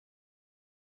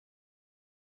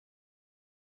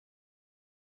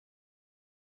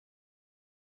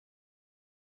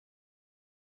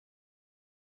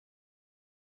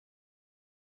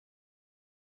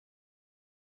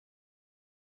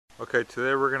Okay,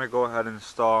 today we're going to go ahead and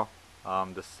install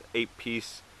this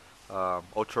 8-piece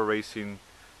Ultra Racing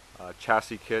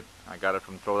chassis kit. I got it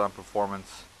from Throwdown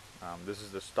Performance. This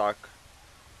is the stock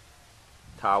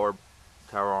tower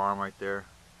arm right there.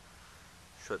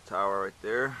 Strut tower right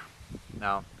there.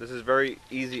 Now, this is very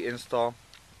easy install.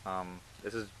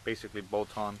 This is basically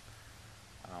bolt-on.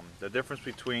 The difference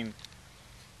between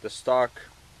the stock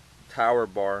tower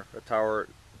bar, the tower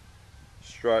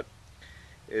strut,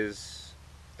 is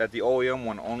that the OEM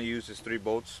one only uses 3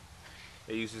 bolts.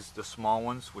 It uses the small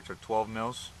ones, which are 12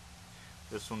 mils.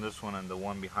 This one, and the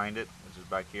one behind it, which is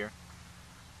back here.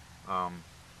 On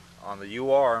the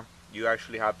UR, you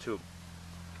actually have to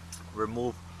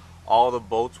remove all the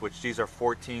bolts, which these are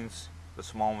 14s. The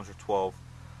small ones are 12.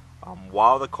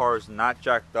 While the car is not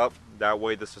jacked up, that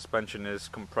way the suspension is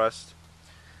compressed.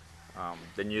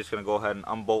 Then you're just gonna go ahead and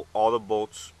unbolt all the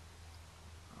bolts.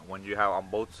 When you have on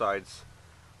both sides.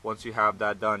 Once you have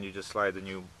that done, you just slide the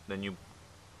new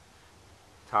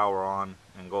tower on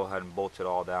and go ahead and bolt it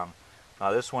all down.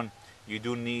 Now this one, you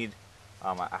do need,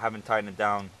 I haven't tightened it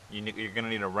down, you're going to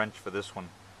need a wrench for this one.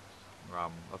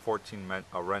 A 14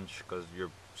 wrench, because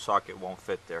your socket won't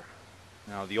fit there.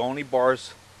 Now the only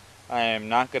bars I am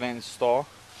not going to install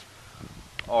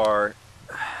are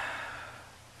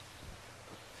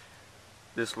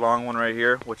this long one right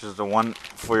here, which is the one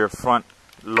for your front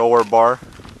lower bar.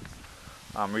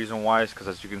 Reason why is because,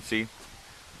 as you can see,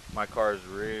 my car is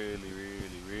really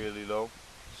low,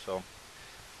 so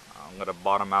I'm gonna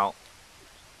bottom out,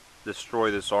 destroy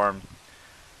this arm.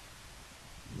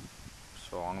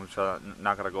 So I'm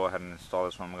not gonna go ahead and install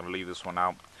this one. I'm gonna leave this one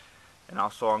out, and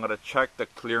also I'm gonna check the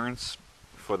clearance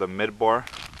for the mid bar,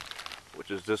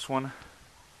 which is this one.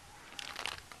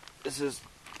 This is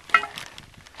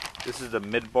the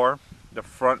mid bar, the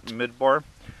front mid bar,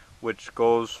 which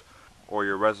goes, or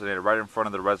your resonator, right in front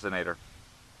of the resonator.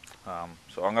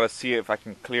 So I'm gonna see if I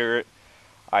can clear it.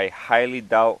 I highly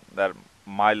doubt that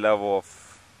my level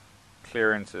of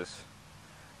clearance it's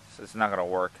not gonna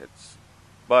work.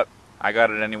 But I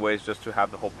got it anyways, just to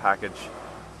have the whole package.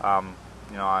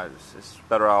 You know, it's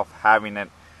better off having it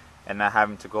and not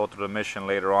having to go through the mission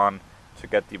later on to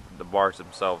get the bars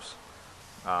themselves.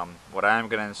 What I am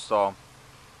gonna install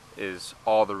is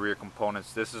all the rear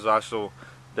components. This is also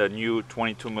the new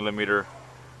 22 millimeter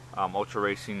Ultra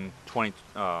Racing 20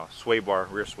 sway bar,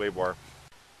 rear sway bar.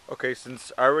 Okay,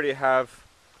 since I already have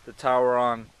the tower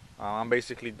on, I'm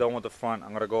basically done with the front.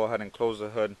 I'm gonna go ahead and close the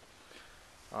hood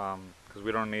because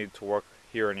we don't need to work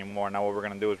here anymore. Now what we're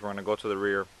gonna do is we're gonna go to the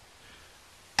rear.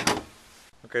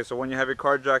 Okay, so when you have your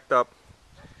car jacked up,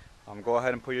 go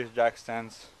ahead and put your jack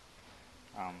stands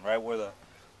right where the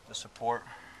support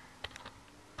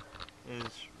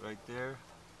is, right there.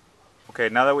 Okay,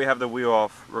 now that we have the wheel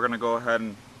off, we're gonna go ahead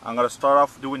and I'm gonna start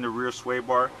off doing the rear sway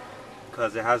bar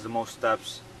because it has the most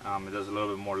steps. It does a little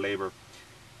bit more labor.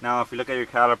 Now, if you look at your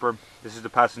caliper, this is the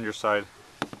passenger side.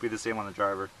 It'll be the same on the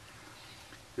driver.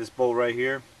 This bolt right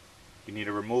here, you need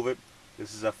to remove it.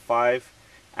 This is a 5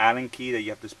 Allen key that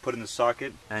you have to put in the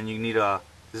socket, and you need this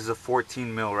is a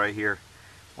 14 mil right here.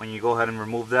 When you go ahead and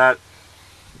remove that,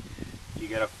 you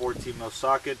get a 14 mil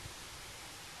socket,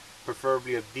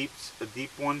 preferably a deep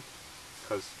one,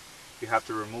 because you have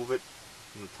to remove it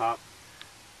from the top.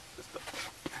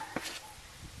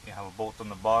 You have a bolt on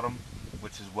the bottom,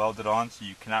 which is welded on, so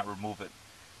you cannot remove it.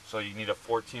 So you need a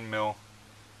 14 mil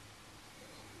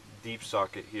deep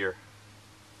socket here.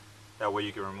 That way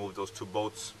you can remove those 2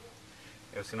 bolts.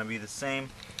 It's gonna be the same.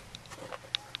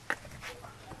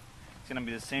 It's gonna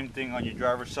be the same thing on your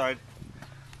driver's side.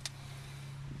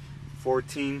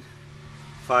 14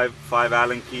 5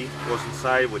 Allen key goes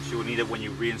inside, which you will need it when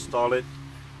you reinstall it.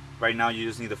 Right now you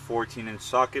just need a 14-inch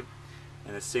socket,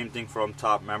 and the same thing from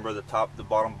top. Remember, the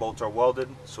bottom bolts are welded,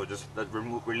 so just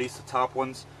release the top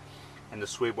ones and the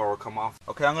sway bar will come off.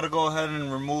 Okay, I'm gonna go ahead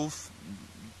and remove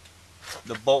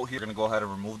the bolt here. We're gonna go ahead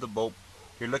and remove the bolt.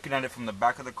 You're looking at it from the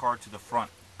back of the car to the front.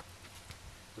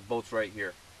 The bolt's right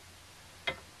here.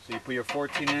 So you put your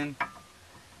 14 in and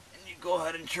you go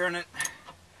ahead and turn it.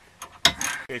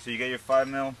 Okay, so you get your 5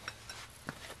 mil.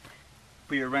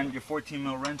 Put your 14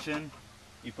 mil wrench in.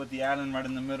 You put the Allen right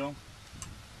in the middle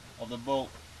of the bolt,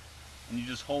 and you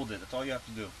just hold it. That's all you have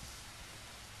to do,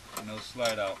 and it'll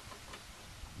slide out.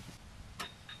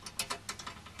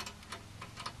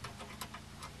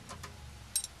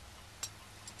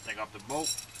 Take off the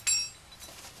bolt,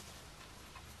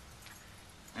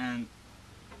 and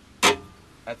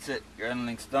that's it. Your end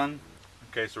link's done.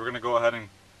 Okay, so we're gonna go ahead and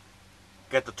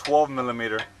get the 12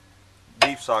 millimeter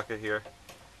deep socket here,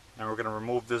 and we're gonna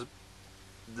remove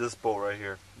this bolt right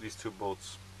here, these 2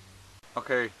 bolts.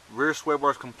 Okay, rear sway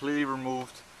bar is completely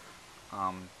removed.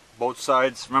 both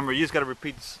sides. Remember, you just got to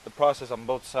repeat the process on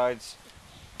both sides.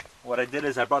 What I did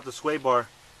is I brought the sway bar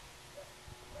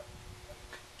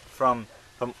from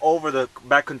over the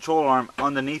back control arm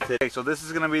underneath it. Okay, so this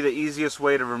is going to be the easiest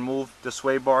way to remove the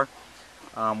sway bar.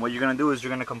 What you're going to do is you're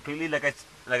going to completely, like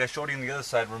I showed you on the other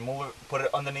side, remove it, put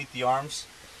it underneath the arms.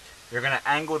 You're going to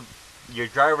angle your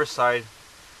driver's side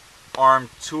arm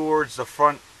towards the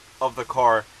front of the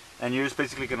car, and you're just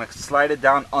basically going to slide it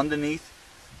down underneath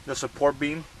the support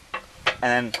beam,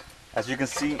 and as you can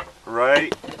see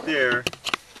right there,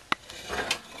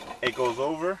 it goes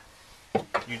over.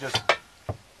 You just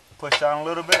push down a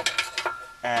little bit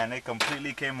and it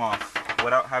completely came off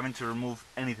without having to remove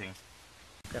anything.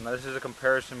 Okay, now this is a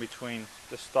comparison between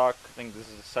the stock, I think this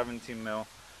is a 17 mil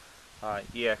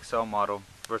EXL model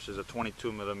versus a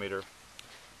 22 millimeter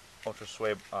Ultra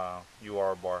Sway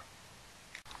UR bar.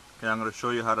 Okay, I'm going to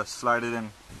show you how to slide it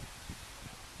in.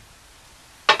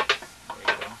 There you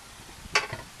go.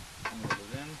 Move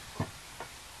it in.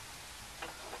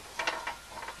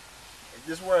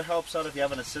 This is where it helps out if you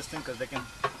have an assistant, because they can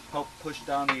help push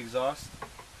down the exhaust,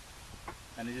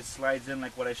 and it just slides in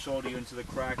like what I showed you into the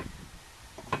crack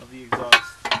of the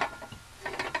exhaust.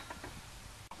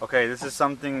 Okay, this is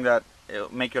something that will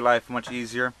make your life much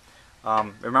easier.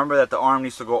 Remember that the arm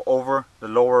needs to go over the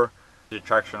lower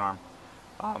traction arm.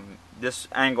 This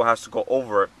angle has to go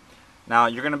over it. Now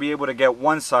you're going to be able to get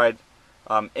one side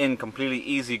in completely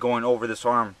easy going over this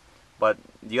arm, but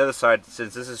the other side,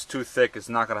 since this is too thick, it's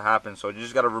not going to happen. So you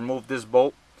just got to remove this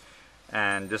bolt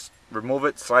and just remove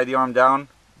it, slide the arm down,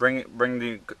 bring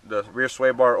the rear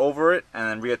sway bar over it, and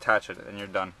then reattach it, and you're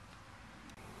done.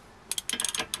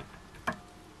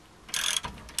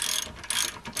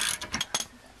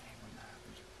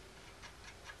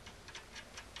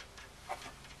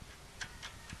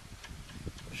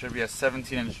 There should be a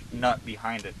 17-inch nut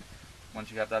behind it.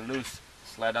 Once you got that loose,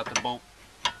 slide out the bolt,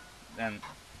 then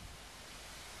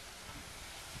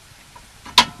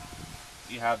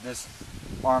you have this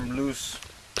arm loose.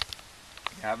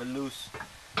 You have it loose,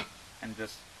 and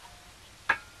just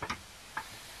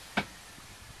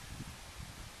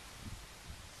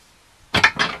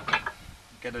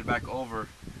get it back over.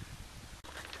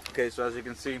 Okay, so as you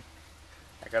can see,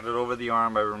 I got it over the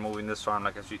arm by removing this arm,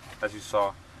 like as you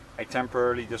saw. I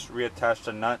temporarily just reattached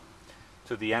the nut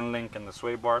to the end link and the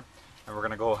sway bar, and we're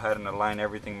gonna go ahead and align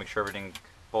everything, make sure everything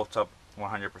bolts up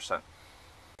 100%.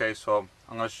 Okay, so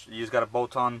you just gotta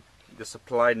bolt on the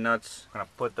supplied nuts. I'm gonna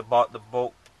put the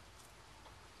bolt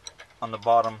on the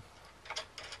bottom,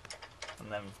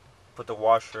 and then put the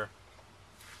washer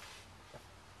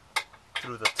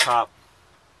through the top.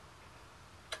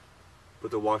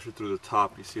 Put the washer through the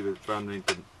top. You see that it's underneath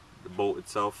the bolt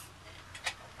itself.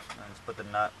 And just put the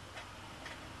nut.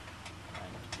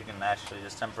 And you can actually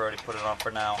just temporarily put it on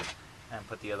for now, and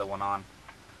put the other one on.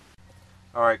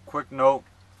 Alright, quick note.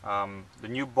 The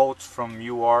new bolts from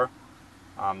UR,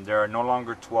 they're no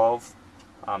longer 12.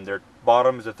 Their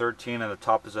bottom is a 13 and the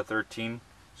top is a 13.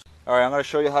 Alright, I'm going to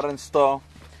show you how to install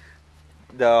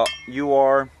the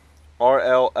UR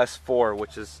RLS4,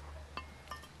 which is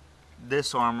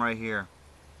this arm right here.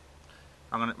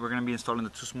 We're going to be installing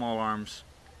the two small arms.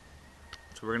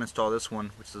 So we're going to install this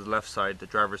one, which is the left side, the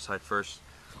driver's side first.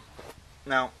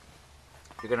 Now,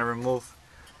 you're going to remove,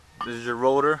 this is your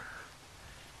rotor.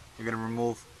 You're going to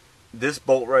remove this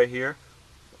bolt right here,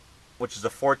 which is a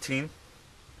 14,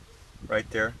 right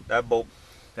there, that bolt.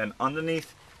 Then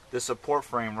underneath this support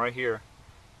frame right here,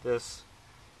 this,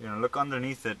 you're going to look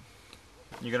underneath it.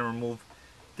 You're going to remove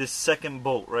this second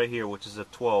bolt right here, which is a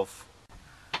 12.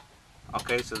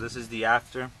 Okay, so this is the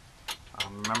after.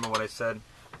 Remember what I said,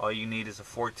 all you need is a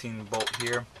 14 bolt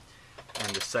here,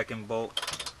 and the second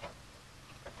bolt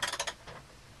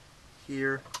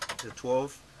here is a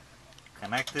 12.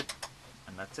 Connect it,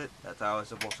 and that's it. That's how it's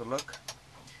supposed to look.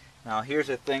 Now here's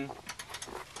the thing.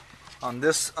 On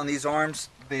these arms,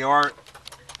 they are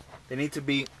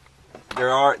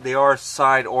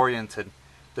side oriented.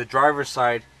 The driver's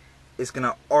side is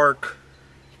gonna arc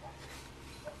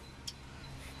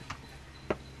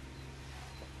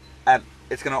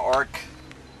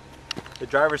the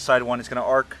driver's side one is gonna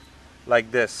arc like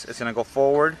this. It's gonna go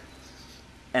forward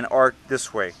and arc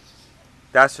this way.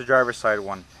 That's the driver's side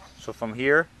one. So from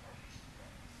here,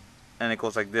 and it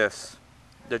goes like this.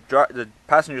 The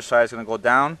passenger side is going to go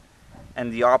down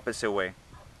and the opposite way.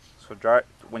 So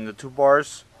when the two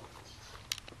bars,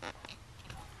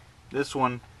 this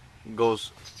one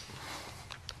goes,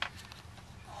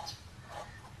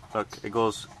 look, it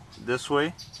goes this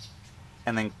way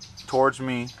and then towards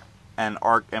me and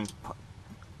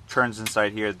turns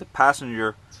inside here. The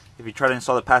passenger, if you try to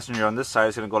install the passenger on this side,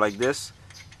 it's going to go like this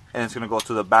and it's going to go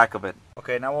to the back of it.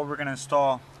 Okay, now what we're going to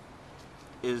install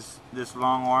is this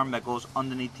long arm that goes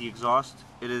underneath the exhaust.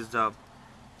 It is the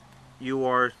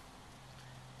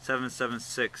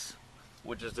UR776,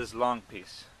 which is this long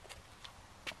piece,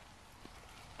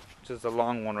 which is the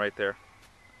long one right there.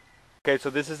 Okay, so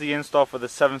this is the install for the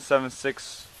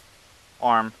 776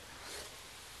 arm.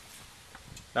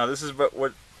 Now this is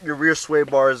what your rear sway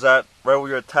bar is at, right where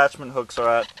your attachment hooks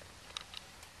are at.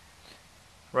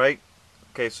 Right?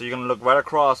 Okay, so you're going to look right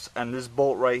across, and this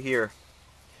bolt right here,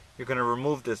 you're going to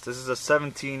remove this. This is a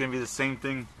 17, going to be the same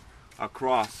thing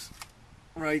across.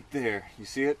 Right there. You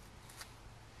see it?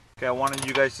 Okay, I wanted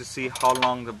you guys to see how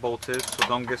long the bolt is, so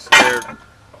don't get scared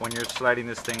when you're sliding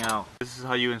this thing out. This is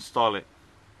how you install it.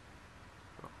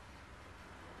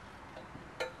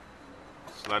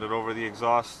 Slide it over the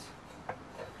exhaust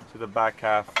to the back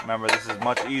half. Remember, this is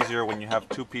much easier when you have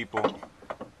two people.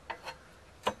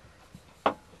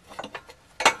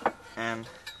 And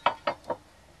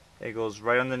it goes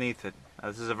right underneath it. Now,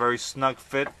 this is a very snug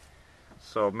fit,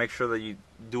 so make sure that you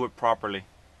do it properly.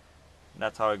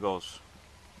 That's how it goes.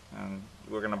 And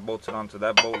we're gonna bolt it onto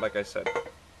that bolt, like I said.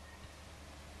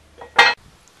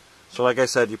 So like I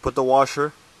said, you put the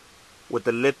washer with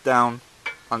the lid down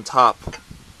on top,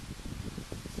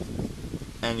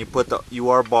 and you put the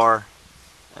UR bar,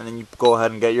 and then you go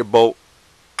ahead and get your bolt,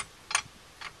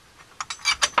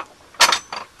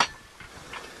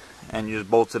 and you just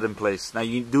bolt it in place. Now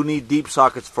you do need deep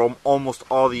sockets from almost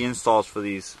all the installs for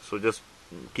these, so just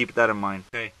keep that in mind.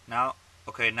 Okay, now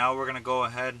we're gonna go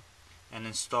ahead and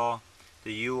install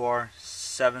the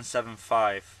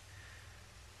UR775,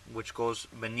 which goes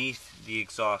beneath the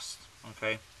exhaust.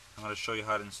 Okay, I'm gonna show you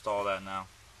how to install that now.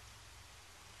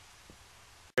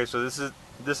 Okay, so this is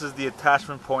the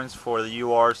attachment points for the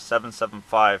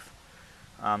UR775.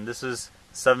 This is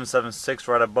 776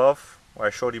 right above where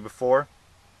I showed you before.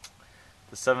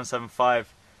 The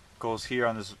 775 goes here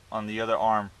on the other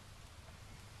arm.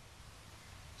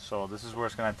 So this is where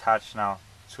it's going to attach now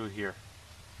to here.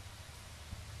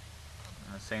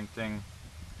 And the same thing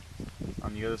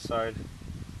on the other side.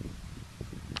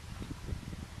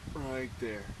 Right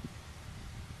there.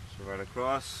 So right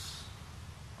across,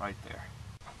 right there.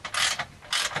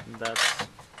 And that's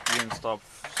the install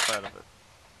side of it.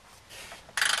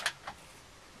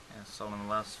 Installing the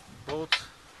last bolt,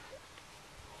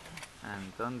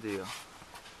 and done deal.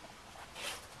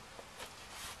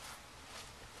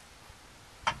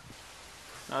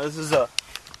 Now this is a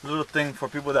little thing for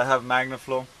people that have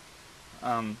MagnaFlow.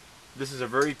 This is a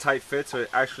very tight fit, so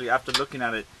actually after looking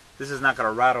at it, this is not going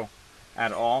to rattle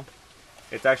at all.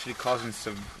 It's actually causing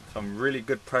some really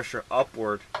good pressure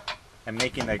upward and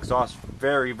making the exhaust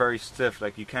very, very stiff.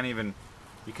 Like you can't even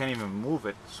move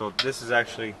it. So this is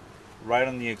actually right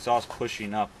on the exhaust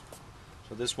pushing up.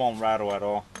 So this won't rattle at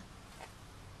all.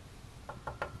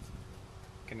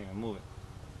 Can't even move it.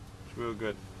 It's real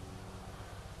good.